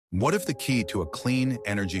What if the key to a clean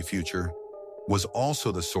energy future was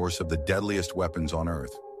also the source of the deadliest weapons on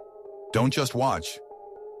Earth? Don't just watch.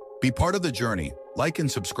 Be part of the journey. Like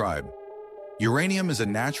and subscribe. Uranium is a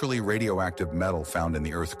naturally radioactive metal found in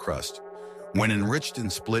the Earth's crust. When enriched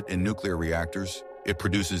and split in nuclear reactors, it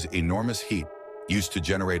produces enormous heat used to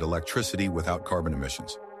generate electricity without carbon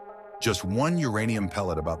emissions. Just one uranium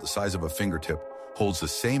pellet about the size of a fingertip holds the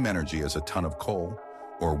same energy as a ton of coal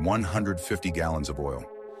or 150 gallons of oil.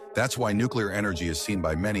 That's why nuclear energy is seen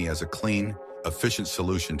by many as a clean, efficient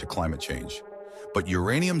solution to climate change. But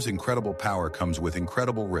uranium's incredible power comes with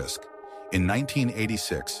incredible risk. In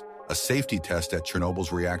 1986, a safety test at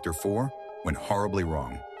Chernobyl's Reactor 4 went horribly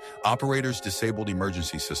wrong. Operators disabled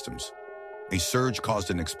emergency systems. A surge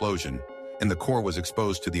caused an explosion, and the core was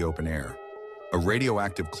exposed to the open air. A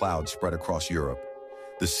radioactive cloud spread across Europe.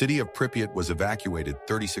 The city of Pripyat was evacuated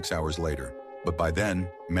 36 hours later, but by then,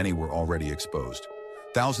 many were already exposed.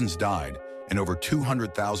 Thousands died, and over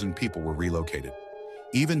 200,000 people were relocated.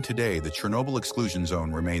 Even today, the Chernobyl exclusion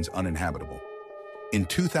zone remains uninhabitable. In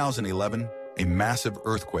 2011, a massive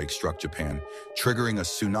earthquake struck Japan, triggering a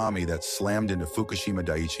tsunami that slammed into Fukushima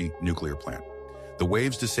Daiichi nuclear plant. The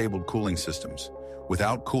waves disabled cooling systems.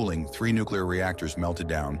 Without cooling, 3 nuclear reactors melted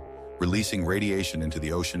down, releasing radiation into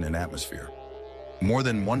the ocean and atmosphere. More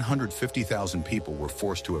than 150,000 people were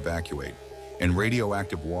forced to evacuate, and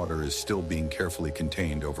radioactive water is still being carefully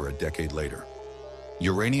contained over a decade later.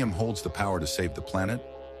 Uranium holds the power to save the planet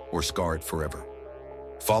or scar it forever.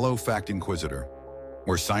 Follow Fact Inquisitor,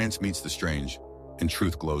 where science meets the strange and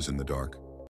truth glows in the dark.